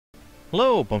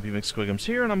Hello, Bumpy McSquigums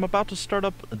here, and I'm about to start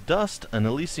up Dust, an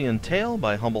Elysian Tail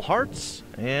by Humble Hearts,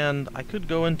 and I could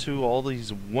go into all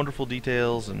these wonderful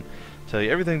details and tell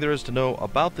you everything there is to know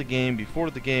about the game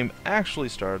before the game actually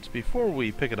starts, before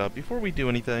we pick it up, before we do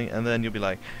anything, and then you'll be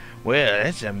like, well,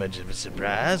 that's not much of a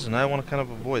surprise, and I want to kind of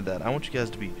avoid that. I want you guys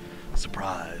to be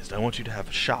surprised. I want you to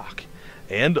have shock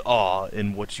and awe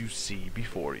in what you see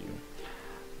before you.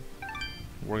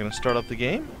 We're going to start up the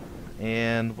game,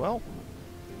 and, well,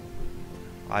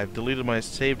 I've deleted my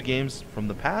saved games from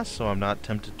the past, so I'm not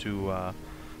tempted to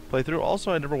play through.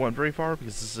 Also, I never went very far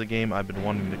because this is a game I've been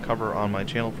wanting to cover on my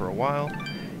channel for a while,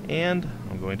 and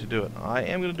I'm going to do it. I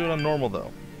am going to do it on normal,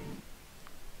 though.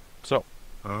 So.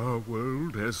 Our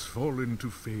world has fallen to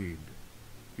fade,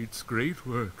 its great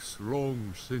works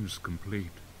long since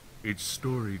complete, its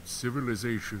storied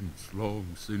civilizations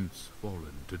long since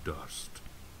fallen to dust.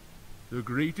 The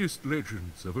greatest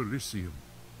legends of Elysium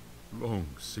long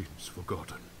since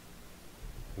forgotten.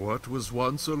 What was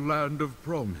once a land of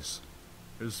promise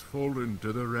has fallen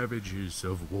to the ravages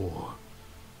of war.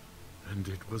 And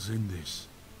it was in this,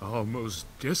 our most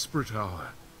desperate hour,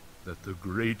 that the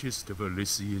greatest of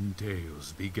Elysian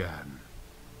tales began.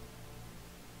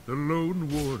 The lone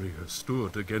warrior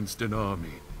stood against an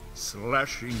army,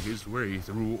 slashing his way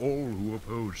through all who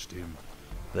opposed him.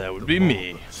 That would be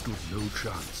me. Stood no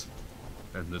chance,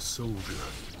 and the soldier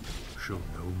showed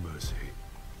no mercy.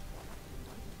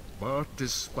 But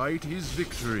despite his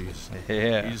victories,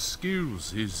 his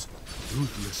skills, his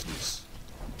ruthlessness,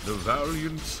 the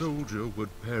valiant soldier would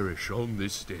perish on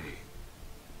this day.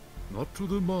 Not to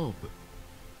the mob,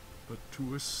 but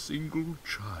to a single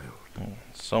child. Oh,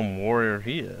 some warrior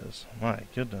he is. My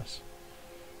goodness.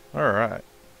 Alright.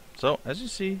 So, as you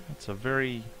see, it's a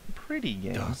very pretty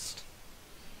game. Dust.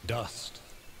 Dust.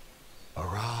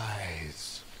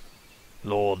 Arise.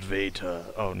 Lord Vader.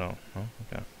 Oh, no. Oh,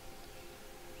 okay.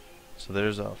 So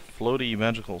there's a floaty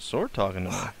magical sword talking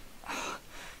to me.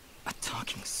 A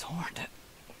talking sword?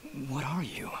 What are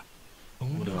you?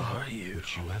 What are you?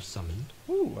 Which you have summoned.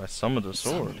 Ooh, I summoned a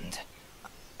sword. Summoned?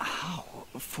 How?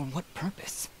 For what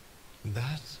purpose?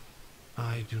 That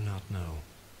I do not know.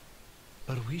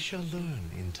 But we shall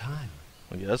learn in time.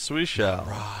 Yes, we shall.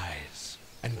 Rise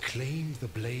and claim the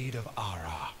blade of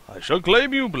Ara. I shall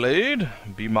claim you, blade.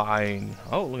 Be mine.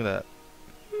 Oh, look at that.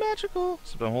 Magical.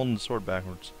 So I'm holding the sword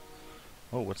backwards.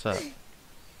 Oh, what's that?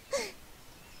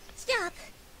 Stop.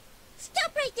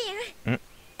 Stop right there.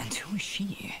 And who is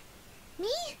she? Me?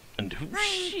 And who's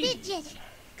I'm she? Fidget,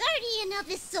 guardian of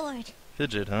this sword.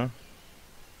 Fidget, huh?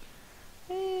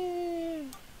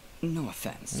 No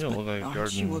offense, You don't but look like a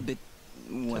aren't you a guardian bit,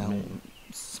 well,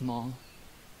 small?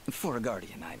 For a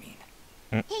guardian, I mean.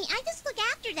 Hey, I just look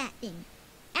after that thing.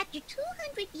 After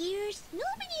 200 years,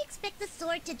 nobody expects a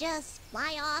sword to just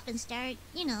fly off and start,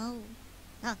 you know,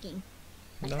 talking.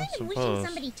 I'm No, kind of wishing suppose.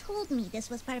 somebody told me this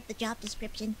was part of the job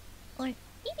description. Or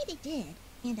maybe they did,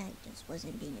 and I just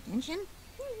wasn't paying attention.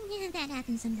 Yeah, that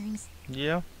happens sometimes.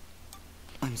 Yeah.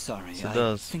 I'm sorry, Yes, it I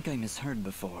does. think I misheard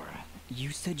before. You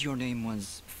said your name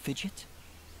was Fidget?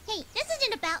 Hey, this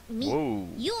isn't about me. Whoa.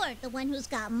 You're the one who's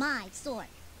got my sword.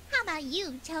 How about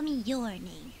you tell me your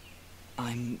name?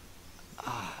 I'm,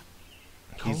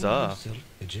 He's Call yourself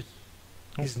Fidget.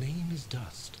 His name is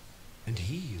Dust, and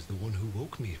he is the one who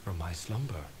woke me from my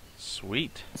slumber.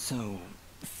 Sweet. so,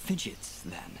 Fidgets,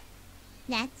 then.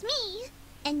 That's me.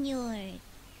 And you're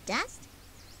Dust?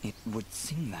 It would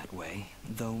seem that way,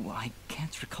 though I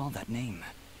can't recall that name.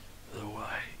 Though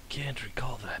I can't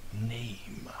recall that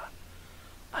name.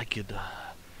 I could,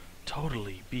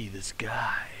 totally be this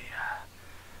guy.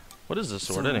 What is this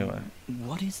sword, So, anyway?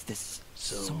 What is this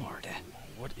sword?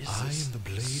 What is I this am the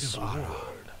blade of Ara,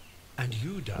 and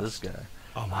you, Dust, This guy.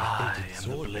 are my I fated am the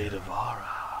sword blade bearer. of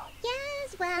Ara.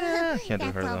 Yes, well, Yeah, I can't do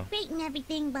that's her, all though. great and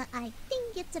everything, but I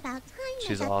think it's about time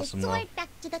She's I got awesome, the though. sword back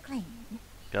to the clan.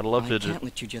 Gotta love I Fidget. can't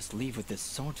let you just leave with this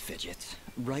sword, Fidget.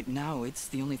 Right now, it's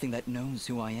the only thing that knows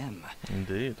who I am.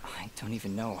 Indeed. I don't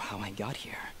even know how I got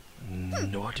here.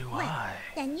 Nor do Well, I.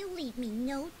 then you leave me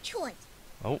no choice.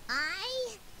 Oh.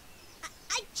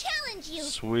 I challenge you.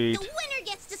 Sweet. The winner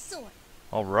gets the sword.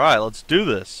 Alright, let's do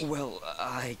this. Well,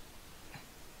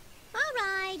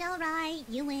 All right,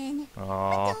 you win. But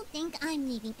Aw. don't think I'm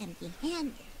leaving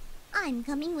empty-handed. I'm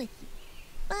coming with you.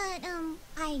 But,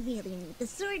 I really need the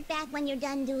sword back when you're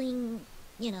done doing,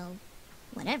 you know,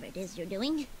 whatever it is you're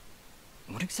doing.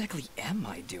 What exactly am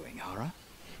I doing, Ara?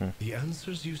 The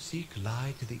answers you seek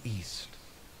lie to the east.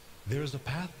 There is a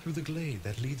path through the glade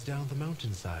that leads down the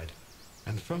mountainside,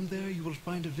 and from there you will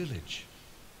find a village.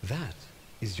 That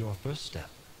is your first step.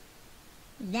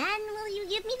 Then will you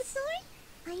give me the sword?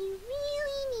 I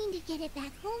really need to get it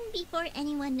back home before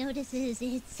anyone notices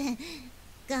it's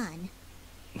gone.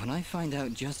 When I find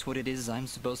out just what it is I'm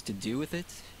supposed to do with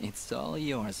it, it's all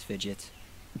yours, Fidget.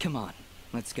 Come on,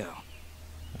 let's go.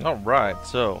 Alright,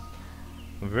 so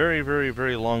very, very,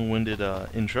 very long-winded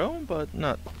intro, but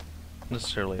not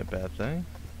necessarily a bad thing.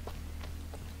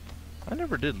 I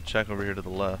never did check over here to the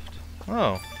left.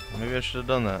 Oh, maybe I should have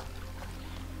done that.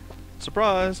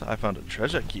 Surprise! I found a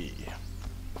treasure key.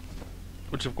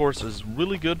 Which of course is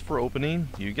really good for opening,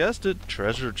 you guessed it,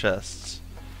 treasure chests.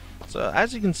 So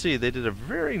as you can see, they did a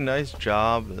very nice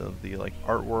job of the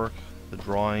artwork, the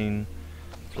drawing,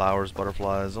 flowers,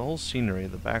 butterflies, the whole scenery,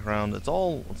 the background. It's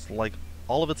like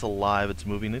all of it's alive, it's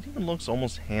moving. It even looks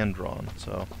almost hand-drawn.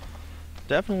 So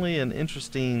definitely an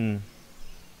interesting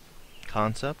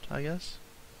concept, I guess.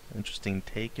 Interesting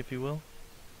take, if you will.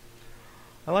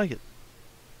 I like it.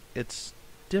 It's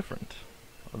different.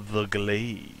 The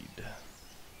Glade.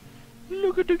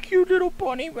 Look at the cute little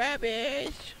bunny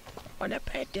rabbits. Wanna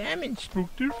pet them and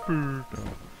smoke their fur.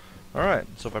 Alright,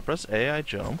 so if I press A, I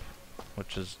jump.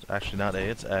 Which is actually not A,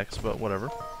 it's X, but whatever.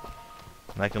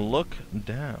 And I can look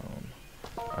down.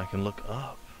 I can look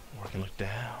up. Or I can look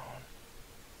down.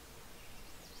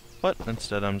 But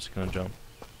instead I'm just gonna jump.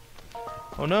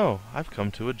 Oh no, I've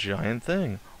come to a giant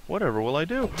thing. Whatever will I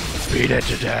do? Beat it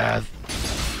to death!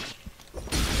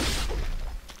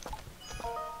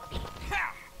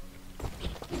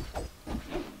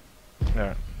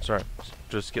 Alright, sorry.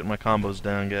 Just getting my combos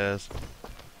down, guys.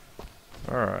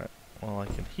 Alright, well I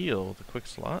can heal with a quick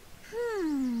slot.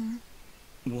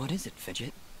 What is it,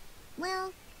 Fidget?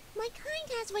 Well, my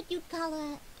kind has what you'd call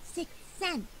a sixth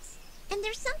sense. And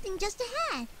there's something just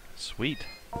ahead. Sweet.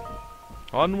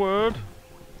 Onward!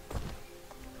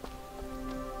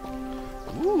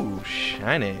 Ooh,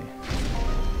 shiny.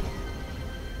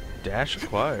 Dash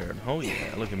acquired. Oh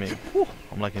yeah, look at me. Whew,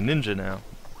 I'm like a ninja now.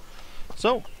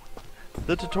 So,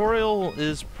 the tutorial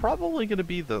is probably going to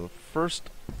be the first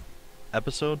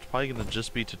episode. It's probably going to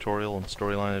just be tutorial and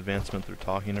storyline advancement through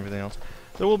talking and everything else.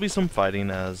 There will be some fighting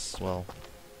as, well,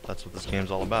 that's what this game's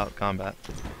all about, combat.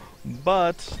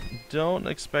 But don't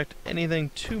expect anything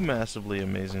too massively,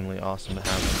 amazingly awesome to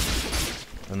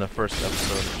happen in the first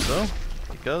episode or so.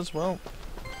 Because, well,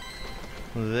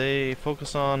 they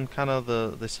focus on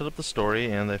they set up the story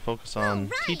and they focus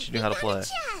on teaching you how to play.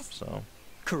 So,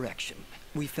 Correction.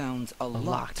 We found a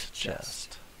locked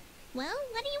chest. Well,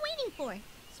 what are you waiting for?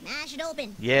 Smash it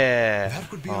open. yeah. That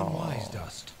would be unwise,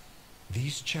 Dust.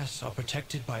 These chests are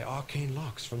protected by arcane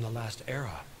locks from the last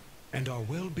era, and are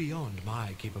well beyond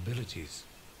my capabilities.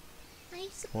 I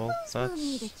suppose Well, we'll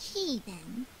need a that's key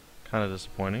then. kind of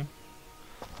disappointing.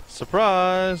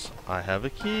 Surprise! I have a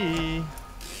key.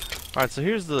 Alright, so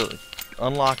here's the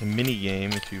unlock mini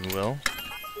game, if you will.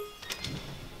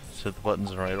 Just hit the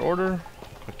buttons in the right order.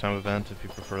 Quick time event if you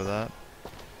prefer that.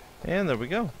 And there we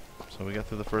go. So we got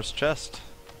through the first chest.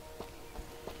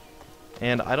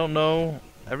 And I don't know,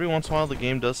 every once in a while the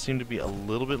game does seem to be a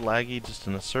little bit laggy just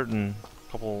in a certain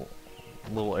couple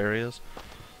little areas,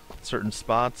 certain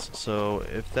spots. So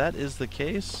if that is the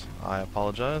case, I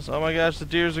apologize. Oh my gosh, the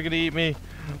deers are gonna eat me.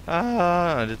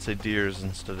 Ah, I did say deers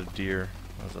instead of deer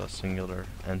as a singular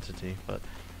entity, but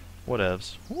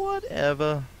whatevs.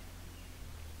 Whatever.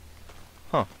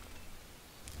 Huh.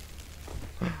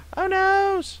 Oh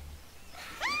noes!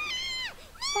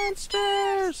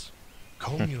 Monsters!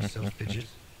 Calm yourself, Fidget.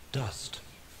 Dust.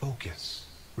 Focus.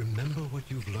 Remember what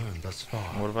you've learned thus far.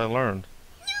 What have I learned?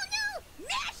 No!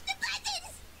 Mash the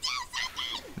buttons! Do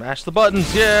something! Mash the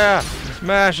buttons, yeah!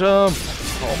 Mash them!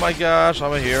 Oh my gosh,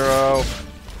 I'm a hero.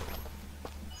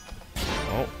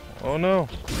 Oh no.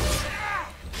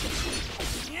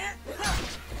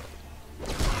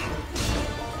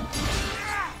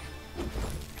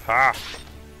 Ha!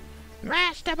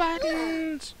 Mash the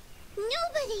buttons.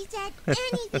 Nobody said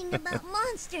anything about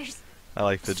monsters. I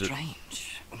like Fidget.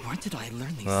 Strange. Where did I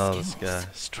learn these Oh, skills?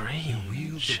 this guy. You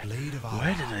wield Strange. the blade of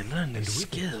Where did I Iron, learn and these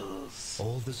with it, skills?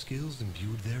 all the skills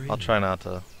imbued therein. I'll try not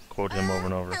to quote him over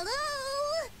and over.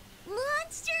 Hello?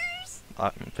 Monsters?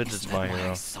 Fidget's Is that my why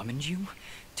hero. I summoned you?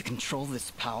 To control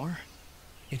this power?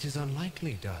 It is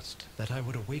unlikely, Dust, that I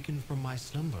would awaken from my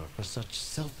slumber for such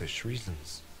selfish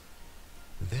reasons.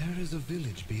 There is a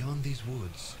village beyond these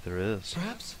woods. There is.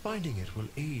 Perhaps finding it will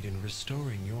aid in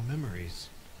restoring your memories.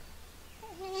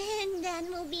 And then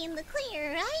we'll be in the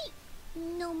clear, right?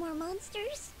 No more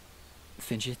monsters?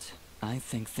 Fidget, I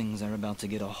think things are about to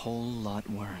get a whole lot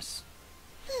worse.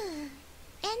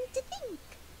 And to think,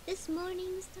 this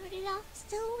morning started off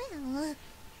so well.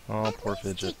 Oh, At poor least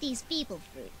Fidget. take these feeble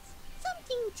fruits.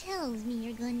 Something tells me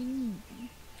you're going to need them.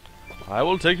 I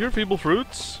will take your feeble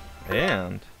fruits.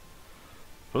 And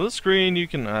for the screen, you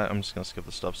can, I'm just going to skip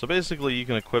the stuff. So basically, you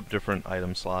can equip different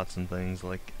item slots and things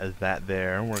like that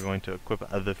there. We're going to equip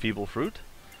the Feeble Fruit.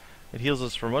 It heals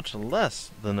us for much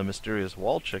less than the Mysterious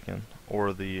Wall Chicken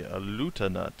or the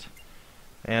Luta Nut.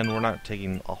 And we're not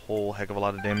taking a whole heck of a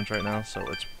lot of damage right now, so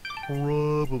it's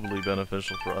probably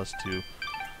beneficial for us to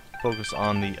focus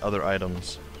on the other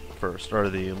items first, or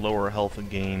the lower health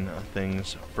gain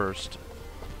things first.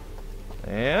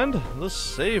 And the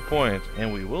save point,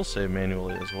 and we will save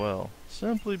manually as well,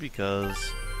 simply because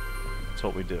it's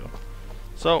what we do.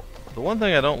 So, the one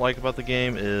thing I don't like about the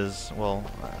game is, well,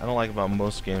 I don't like about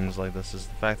most games like this, is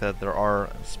the fact that there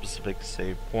are specific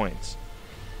save points.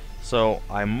 So,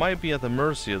 I might be at the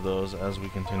mercy of those as we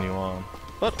continue on,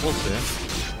 but we'll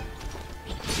see.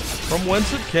 From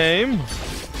whence it came.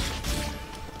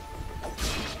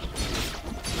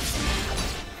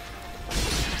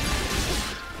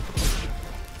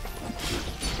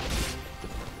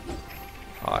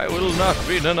 I will not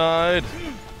be denied.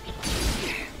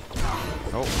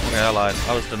 Oh, okay, I lied.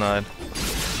 I was denied.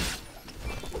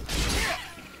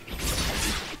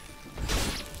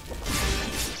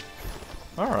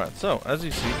 Alright, so, as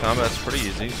you see, combat's pretty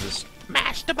easy. Just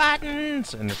mash the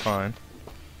buttons, and you're fine.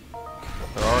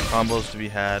 There are combos to be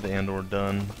had and or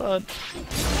done, but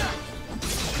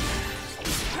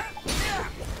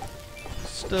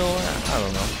still, I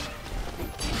don't know.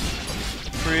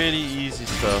 Pretty easy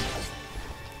stuff.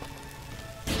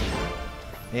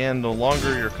 And the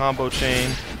longer your combo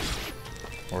chain,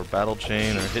 or battle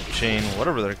chain, or hit chain,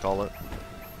 whatever they call it,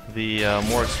 the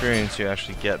more experience you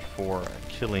actually get for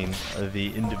killing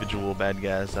the individual bad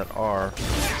guys that are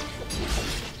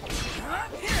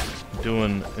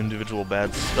doing individual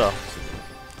bad stuff.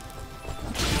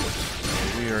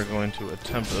 We are going to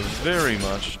attempt very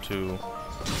much to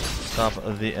stop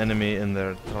the enemy in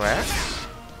their tracks.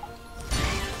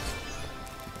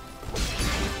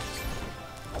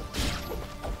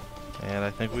 And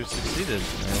I think we've succeeded,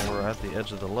 and we're at the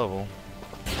edge of the level,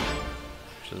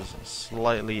 which is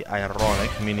slightly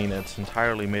ironic, meaning it's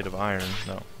entirely made of iron.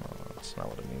 No, that's not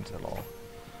what it means at all.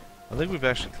 I think we've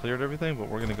actually cleared everything, but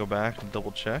we're going to go back and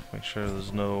double check, make sure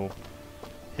there's no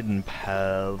hidden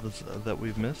paths that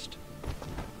we've missed.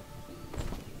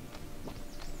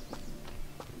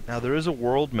 Now there is a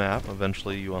world map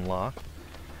eventually you unlock,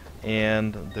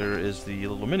 and there is the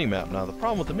little mini-map. Now the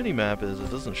problem with the mini-map is it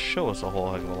doesn't show us a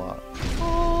whole heck of a lot.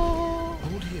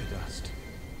 Hold here, Dust.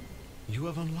 You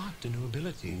have unlocked a new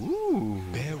ability. Ooh.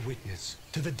 Bear witness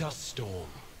to the Dust Storm.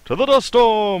 To the Dust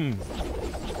Storm!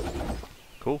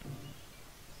 Cool.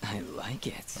 I like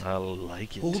it. I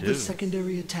like it Hold too. the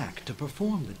secondary attack to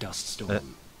perform the Dust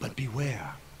Storm. But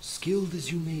beware, skilled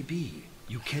as you may be,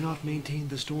 you cannot maintain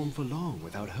the storm for long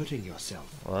without hurting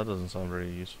yourself. Well, that doesn't sound very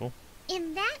useful.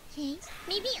 In that case,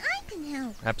 maybe I can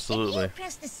help. Absolutely. If you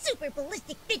press the super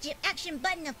ballistic fidget action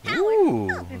button of power, Ooh,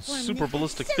 I'll perform super this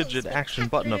ballistic so fidget action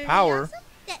button of spectacularly power. awesome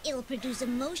that it'll produce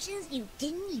emotions you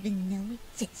didn't even know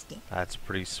existed. That's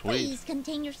pretty sweet. Please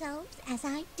contain yourselves as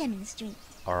I demonstrate.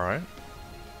 Alright.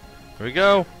 Here we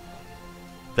go.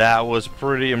 That was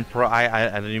pretty I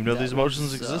didn't even know these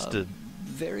emotions existed.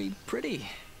 Very pretty.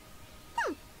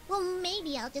 Well,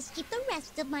 maybe I'll just keep the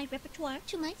rest of my repertoire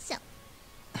to myself.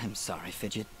 I'm sorry,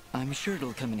 Fidget. I'm sure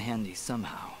it'll come in handy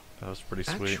somehow. That was pretty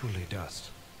sweet. Actually,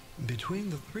 Dust, between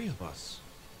the three of us,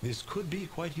 this could be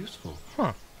quite useful.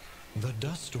 Huh. The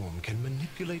Dust Storm can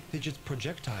manipulate Fidget's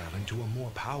projectile into a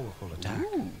more powerful attack.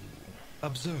 Ooh.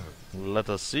 Observe. Let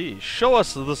us see. Show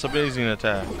us this amazing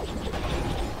attack.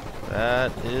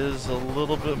 That is a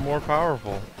little bit more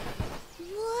powerful.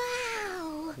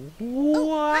 Wow! Wow.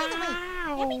 Oh, by the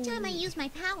way, every time I use my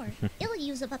power, it'll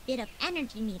use up a bit of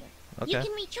energy meter. Okay. You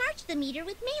can recharge the meter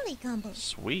with melee combos.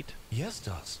 Sweet. Yes,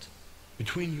 Dust.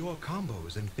 Between your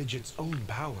combos and Fidget's own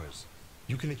powers,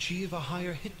 you can achieve a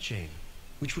higher hit chain,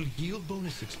 which will yield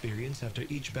bonus experience after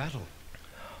each battle.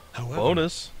 However,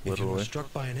 Bonus, if you are literally.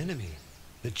 struck by an enemy,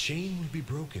 the chain will be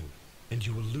broken, and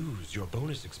you will lose your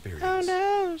bonus experience. Oh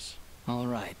no. All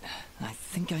right. I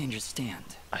think I understand.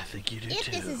 I think you do If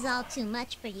too. this is all too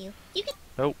much for you, you can...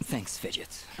 Oh, Thanks,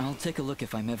 Fidget. I'll take a look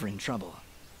if I'm ever in trouble.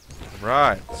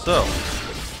 right. So,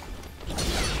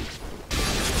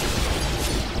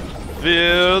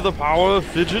 feel the power of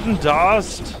Fidget and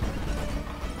Dust.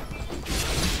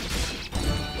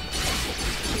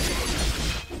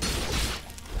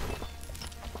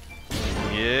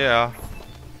 Yeah.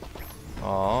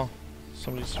 Aw,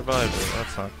 somebody survived it.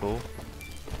 That's not cool.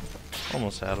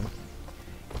 Almost had him.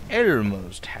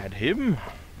 Almost had him.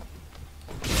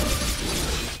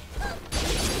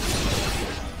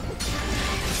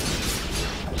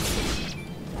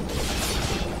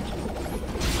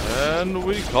 And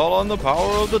we call on the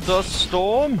power of the dust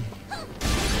storm.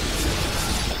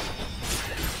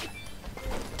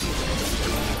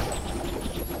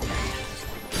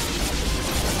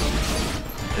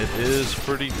 It is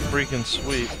pretty freaking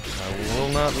sweet, I will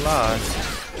not lie.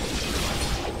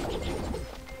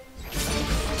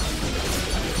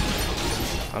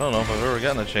 I don't know if I've ever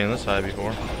gotten a chain this high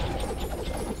before.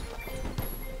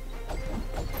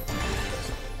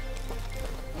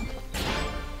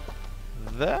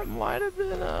 That might have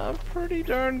been a pretty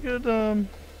darn good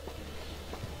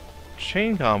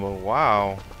chain combo.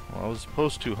 Wow. Well, I was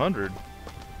post 200.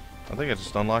 I think I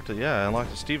just unlocked it. Yeah, I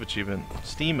unlocked a Steam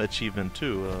achievement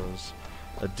too. It was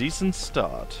a decent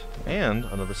start. And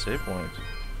another save point.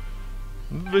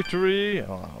 Victory!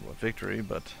 Oh, not victory,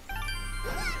 but...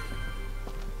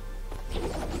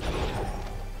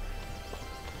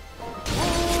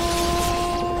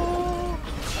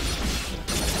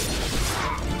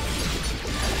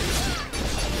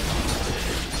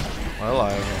 Well,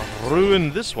 I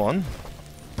ruined this one.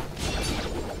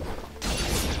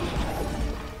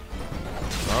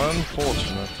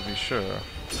 Unfortunate, to be sure.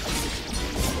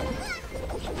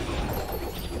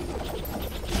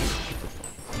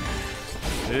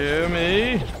 Hear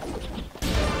me.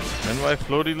 And my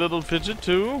floaty little fidget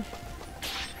too.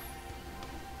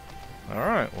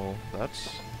 Alright, well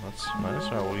that's nice.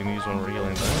 Alright, we can use one for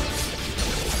healing things.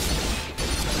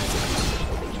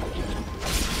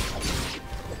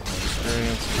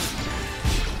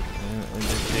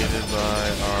 Indicated by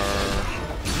our...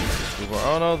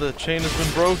 Oh no, the chain has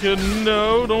been broken.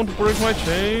 No, don't break my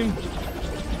chain.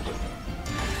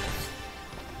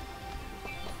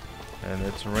 And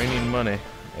it's raining money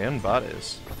and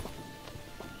bodies.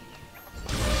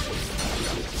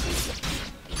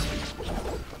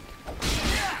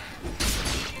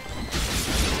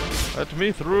 Let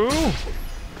me through.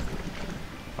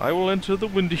 I will enter the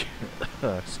windy...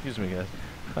 Excuse me, guys.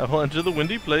 I will enter the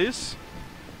windy place.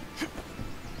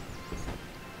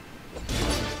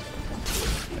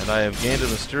 And I have gained a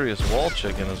mysterious wall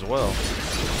chicken as well.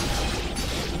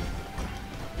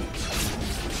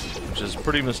 Which is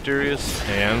pretty mysterious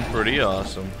and pretty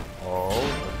awesome. All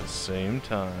at the same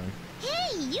time.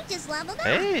 Hey, you just leveled up.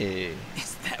 Hey!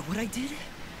 Is that what I did?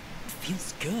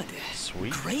 Feels good.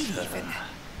 Sweet. Great even.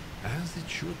 As it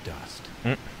should, Dust.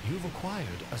 You've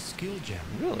acquired a skill gem.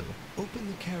 Really? Open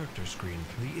the character screen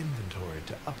for the inventory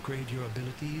to upgrade your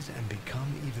abilities and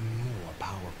become even more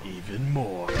powerful. Even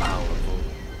more powerful.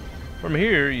 From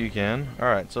here you can...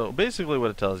 Alright, so basically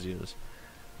what it tells you is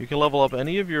you can level up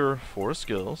any of your 4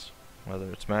 skills,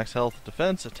 whether it's max health,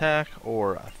 defense, attack,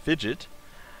 or a fidget,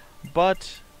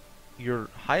 but your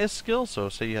highest skill, so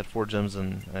say you had 4 gems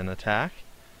in attack,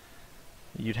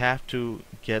 you'd have to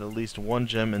get at least 1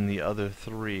 gem in the other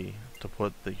 3 to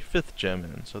put the 5th gem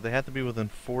in. So they have to be within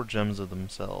 4 gems of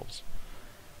themselves.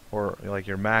 Or like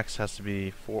your max has to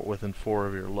be within 4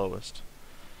 of your lowest.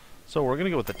 So we're gonna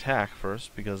go with attack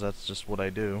first because that's just what I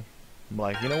do. I'm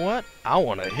like, you know what? I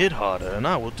want to hit harder and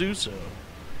I will do so.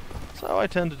 So I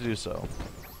tend to do so.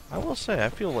 I will say I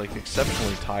feel like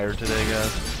exceptionally tired today,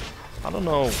 guys. I don't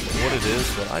know what it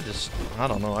is, but I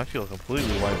don't know. I feel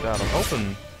completely wiped out.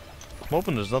 I'm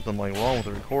hoping there's nothing like wrong with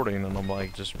the recording and I'm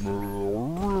like just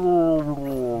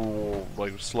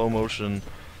like slow motion,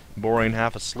 boring,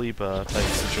 half asleep type of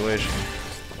situation.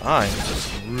 I'm just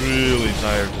really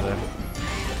tired today.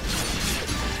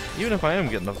 Even if I am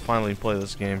getting to finally play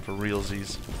this game for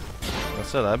realsies. Like I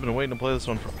said, I've been waiting to play this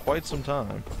one for quite some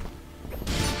time.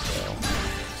 So.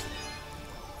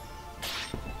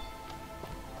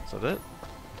 Is that it?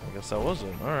 I guess that was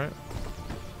it. Alright.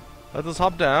 Let us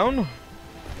hop down.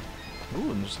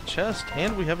 Ooh, and there's a chest,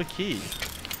 and we have a key.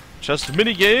 Chest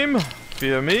minigame,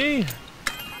 fear me.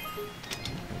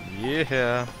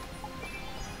 Yeah.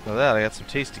 Now that, I got some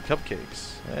tasty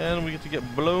cupcakes. And we get to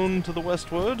get blown to the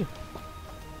westward.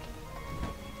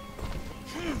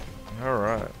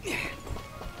 Alright.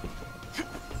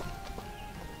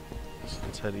 So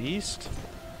let's head east.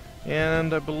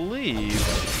 And I believe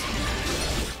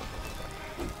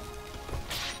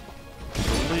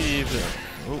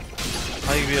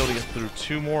how you be able to get through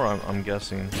 2 more, I'm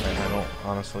guessing. I don't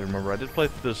honestly remember. I did play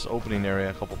through this opening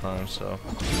area a couple times, so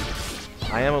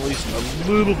I am at least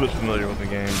a little bit familiar with the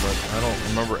game, but I don't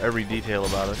remember every detail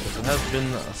about it because it has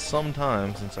been some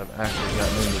time since I've actually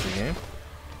gotten into the game.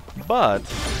 But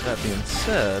that being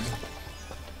said,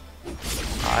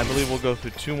 I believe we'll go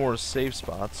through 2 more save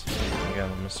spots. Again,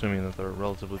 I'm assuming that they're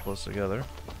relatively close together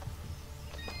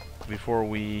before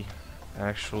we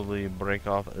actually break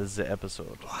off the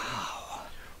episode. Wow.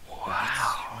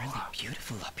 Wow. It's really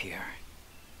beautiful up here.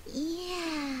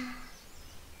 Yeah.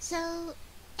 So,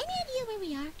 any idea where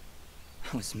we are?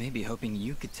 I was maybe hoping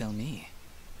you could tell me.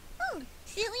 Oh,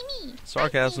 silly me.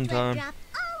 Sarcasm I seem to have time. dropped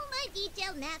all my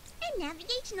detailed maps and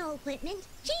navigational equipment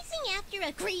chasing after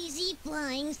a crazy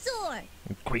flying sword.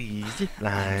 Crazy I'm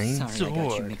flying sorry I got you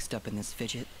sword. mixed up in this,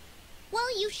 Fidget.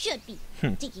 Well, you should be.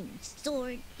 Taking my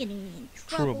sword, getting me in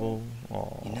Trouble.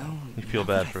 Aw. You know, You feel now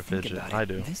that bad for think Fidget. about I it,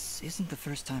 do. This isn't the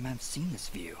first time I've seen this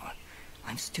view.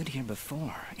 I've stood here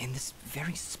before, in this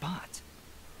very spot.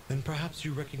 Then perhaps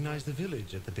you recognize the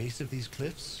village at the base of these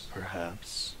cliffs?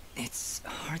 Perhaps. It's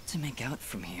hard to make out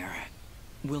from here.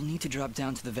 We'll need to drop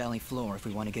down to the valley floor if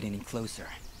we want to get any closer.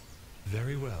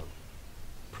 Very well.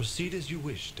 Proceed as you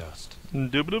wish, Dust.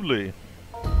 Indubitably.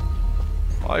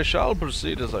 I shall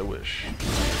proceed as I wish.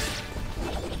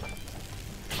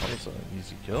 That was an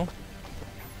easy kill.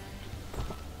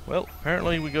 Well,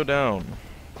 apparently we go down.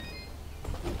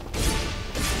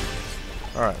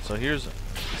 Alright, so here's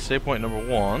save point number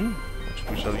 1, which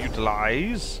we shall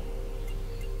utilize.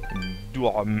 And do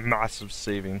a massive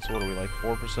saving. So what are we, like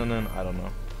 4% in? I don't know.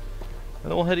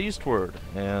 And then we'll head eastward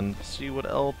and see what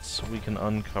else we can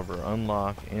uncover,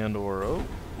 unlock, and or... Oh,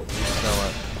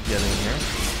 get in here.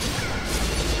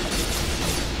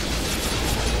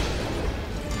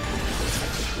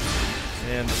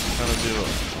 And just kind of do a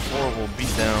horrible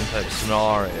beatdown type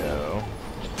scenario.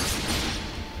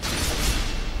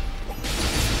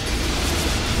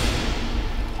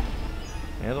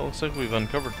 And it looks like we've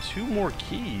uncovered 2 more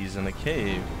keys in a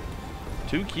cave.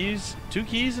 2 keys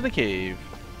in a cave.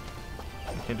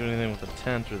 Can't do anything with the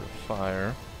tent or the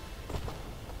fire.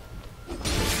 Did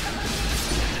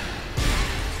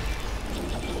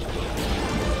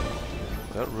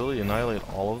that really annihilate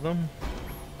all of them?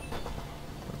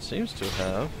 It seems to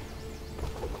have.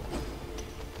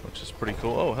 Which is pretty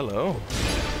cool. Oh, hello.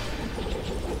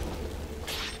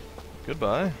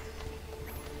 Goodbye.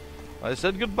 I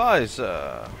said goodbye,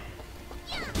 sir.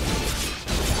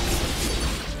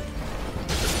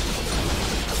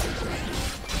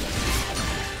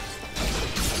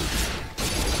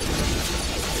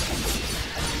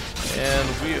 And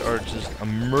we are just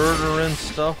murdering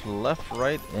stuff left,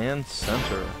 right, and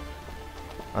center.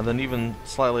 And then even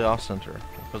slightly off center.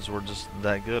 Because we're just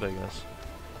that good, I guess.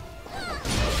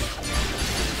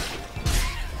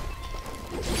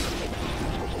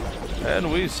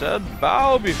 And we said,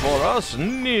 bow before us,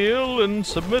 kneel, and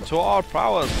submit to our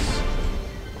prowess.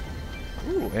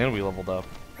 Ooh, and we leveled up.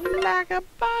 Like a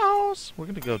boss. We're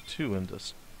gonna go 2 into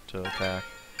to attack.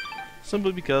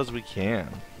 Simply because we can.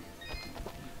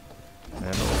 And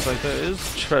it looks like there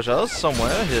is treasure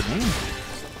somewhere hidden.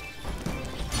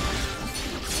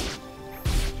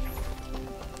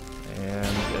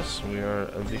 And yes, we are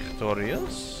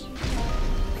victorious.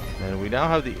 And we now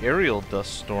have the aerial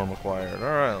dust storm acquired.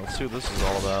 Alright, let's see what this is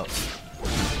all about.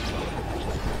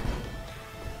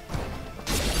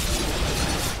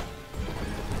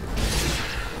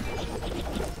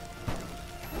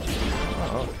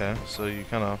 Oh, okay, so you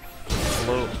kind of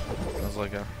float as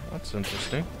like a... That's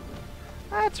interesting.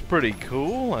 That's pretty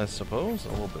cool, I suppose. A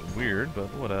little bit weird, but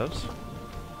whatevs.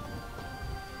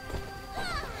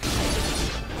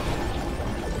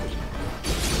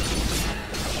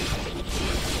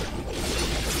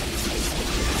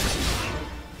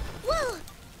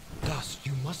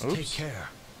 Take care.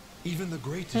 Even the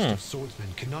greatest of swordsmen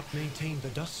cannot maintain the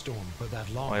dust storm for that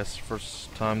long. I guess the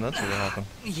first time that's ever happened.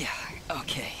 Yeah,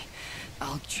 okay.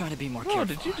 I'll try to be more Oh,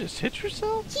 careful. did you just hit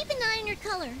yourself? Keep an eye on your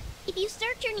color. If you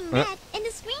start turning red and the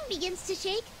screen begins to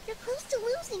shake, you're close to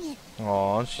losing it.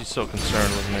 Aw, she's so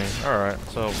concerned with me. Alright,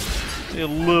 so be a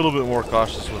little bit more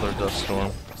cautious with our dust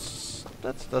storm.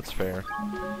 That's fair.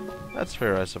 That's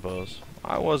fair, I suppose.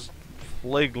 I was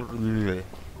flagrantly...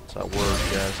 What's that word,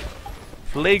 guys?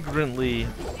 Flagrantly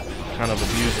kind of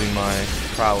abusing my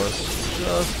prowess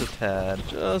just a tad,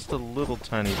 just a little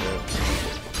tiny bit.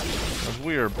 As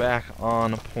we are back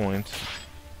on point.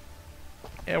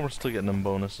 And we're still getting them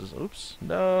bonuses. Oops,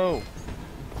 no!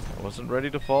 I wasn't ready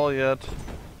to fall yet.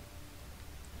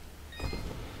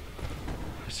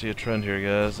 I see a trend here,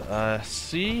 guys. I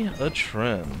see a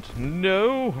trend.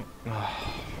 No!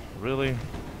 Really?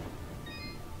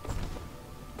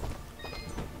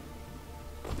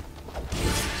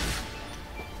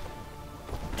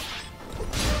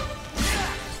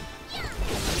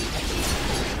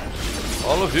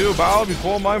 All of you bow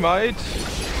before my might.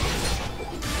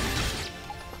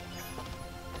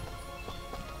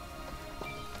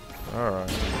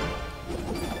 Alright.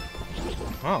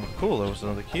 Oh, cool, there was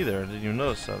another key there. I didn't even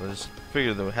notice that. I just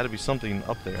figured there had to be something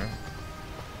up there.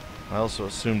 I also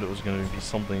assumed it was going to be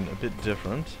something a bit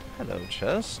different. Hello,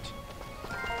 chest.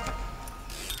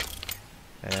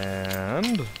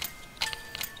 And...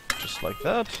 just Just like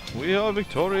that, we are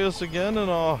victorious again in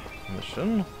our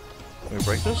mission. Can we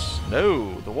break this?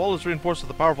 No! The wall is reinforced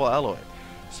with a powerful alloy.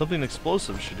 Something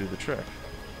explosive should do the trick.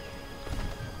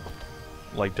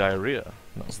 Like diarrhea.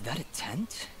 No. Is that a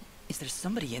tent? Is there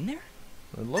somebody in there?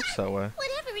 It looks that way.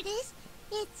 Whatever it is,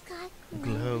 it's got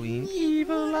Glowing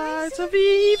evil eyes of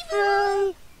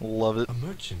evil! Love it. A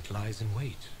merchant lies in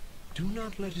wait. Do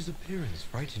not let his appearance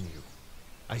frighten you.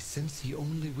 I sense he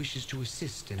only wishes to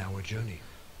assist in our journey.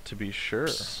 To be sure.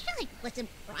 I wasn't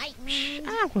frightened.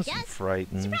 I wasn't Just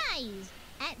frightened. surprised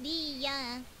at the,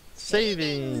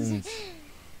 Savings!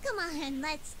 Come on,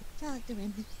 let's talk to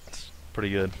him.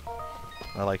 Pretty good.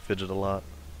 I like Fidget a lot.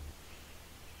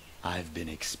 I've been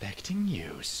expecting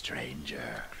you,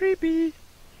 stranger. Creepy.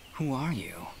 Who are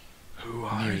you? Who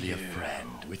are Merely you? A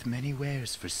friend with many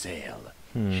wares for sale.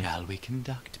 Shall we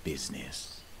conduct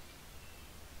business?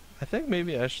 I think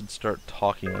maybe I should start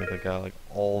talking like that guy like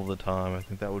all the time. I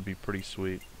think that would be pretty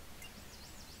sweet.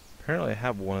 Apparently I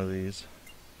have one of these.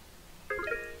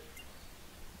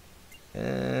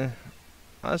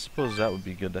 I suppose that would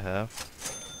be good to have.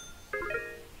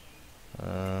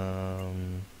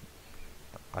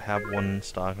 I have one in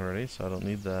stock already, so I don't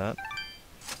need that.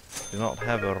 Do not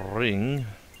have a ring.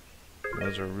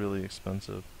 Those are really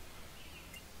expensive.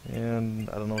 And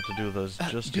I don't know what to do with those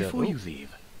just yet. Before you leave,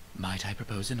 might I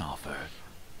propose an offer?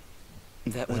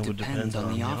 That would depend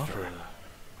on the offer.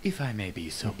 If I may be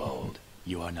so bold,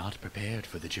 you are not prepared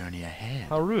for the journey ahead.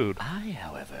 How rude. I,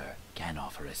 however, can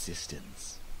offer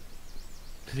assistance.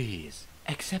 Please,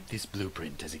 accept this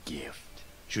blueprint as a gift.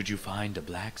 Should you find a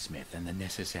blacksmith and the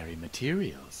necessary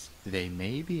materials, they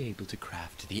may be able to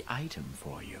craft the item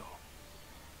for you.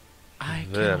 I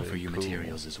can offer you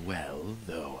materials as well,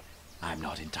 though I'm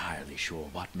not entirely sure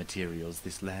what materials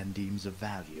this land deems of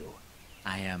value.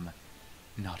 I am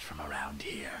not from around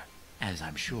here, as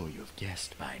I'm sure you've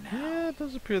guessed by now. Yeah, it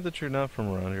does appear that you're not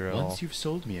from around here at all. Once you've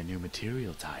sold me a new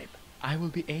material type, I will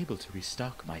be able to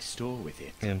restock my store with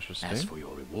it. Interesting. As for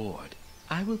your reward,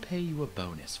 I will pay you a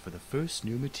bonus for the first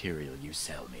new material you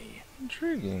sell me.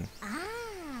 Intriguing.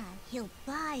 Ah, he'll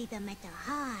buy them at a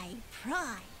high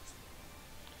price.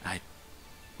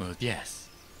 Well, yes.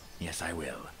 Yes, I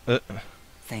will.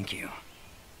 Thank you.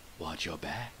 Watch your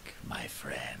back, my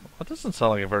friend. That doesn't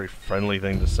sound like a very friendly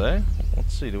thing to say.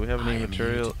 Let's see, do we have any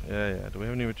material? Yeah. Do we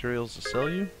have any materials to sell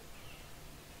you?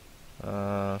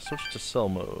 Switch to sell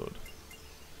mode.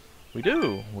 We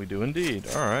do indeed.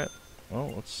 Alright.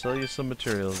 Well, let's sell you some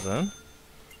materials then.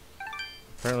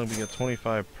 Apparently we get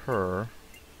 25 per.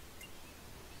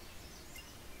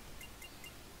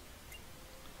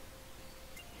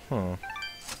 Huh.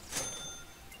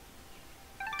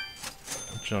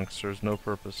 Junk serves no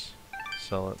purpose.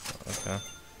 Sell it. Okay.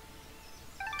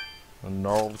 A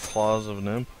gnarled claws of an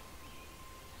imp.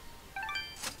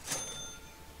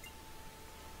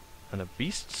 And a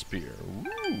beast spear.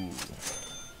 Ooh.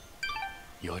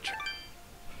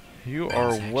 You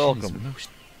are welcome.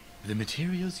 The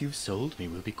materials you've sold me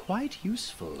will be quite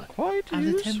useful. Quite I'll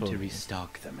useful. attempt to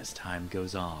restock them as time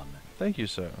goes on. Thank you,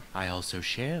 sir. I also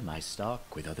share my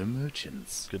stock with other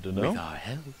merchants. Good to know. With our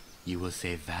help, you will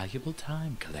save valuable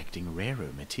time collecting rarer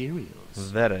materials.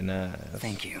 Very nice.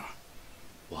 Thank you.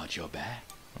 Watch your back.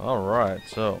 Alright,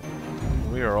 so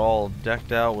we are all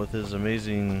decked out with his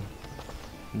amazing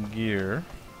gear.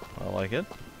 I like it.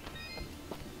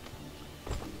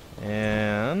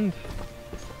 And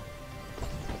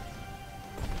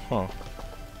oh,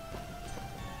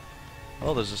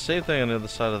 there's a save thing on the other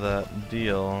side of that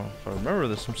deal. If I remember,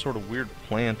 there's some sort of weird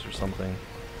plant or something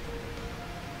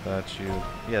that you...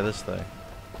 Yeah, this thing.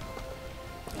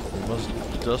 We must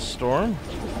dust storm.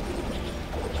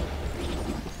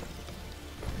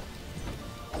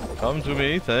 Come to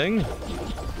me, thing.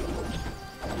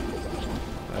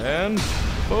 And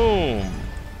boom!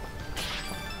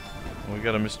 We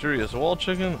got a mysterious wall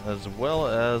chicken, as well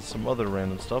as some other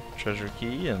random stuff, treasure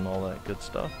key and all that good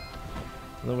stuff.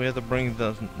 And then we have to bring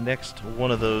the next one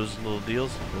of those little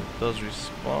deals. It does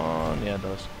respawn, yeah it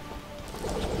does.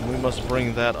 And we must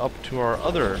bring that up to our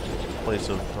other place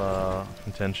of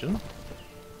contention.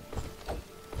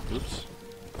 Oops.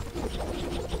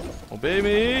 Obey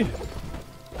me!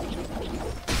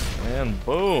 And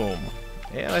boom!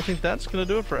 And I think that's gonna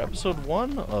do it for episode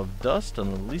 1 of Dust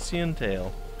and Elysian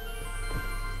Tail.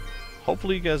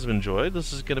 Hopefully you guys have enjoyed.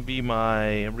 This is going to be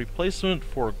my replacement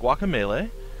for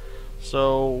Guacamelee.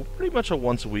 So, pretty much a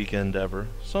once-a-week endeavor.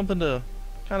 Something to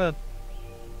kind of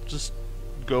just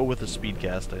go with a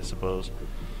speedcast, I suppose.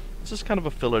 It's just kind of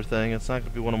a filler thing. It's not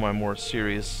going to be one of my more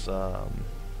serious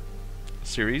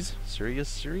series?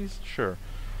 Sure.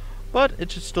 But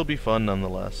it should still be fun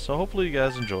nonetheless, so hopefully you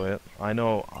guys enjoy it. I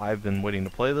know I've been waiting to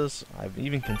play this. I've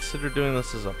even considered doing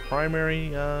this as a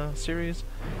primary series,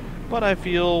 but I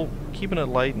feel keeping it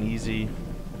light and easy,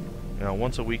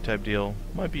 once a week type deal,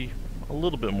 might be a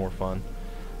little bit more fun.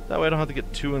 That way I don't have to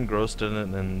get too engrossed in it,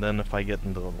 and then if I get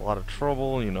into a lot of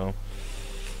trouble,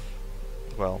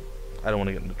 well, I don't want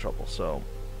to get into trouble. So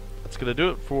that's going to do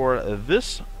it for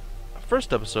this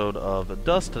first episode of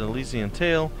Dust and Elysian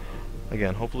Tail.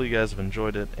 Again, hopefully you guys have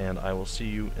enjoyed it, and I will see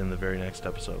you in the very next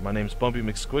episode. My name's Bumpy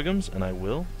McSquigums, and I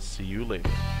will see you later.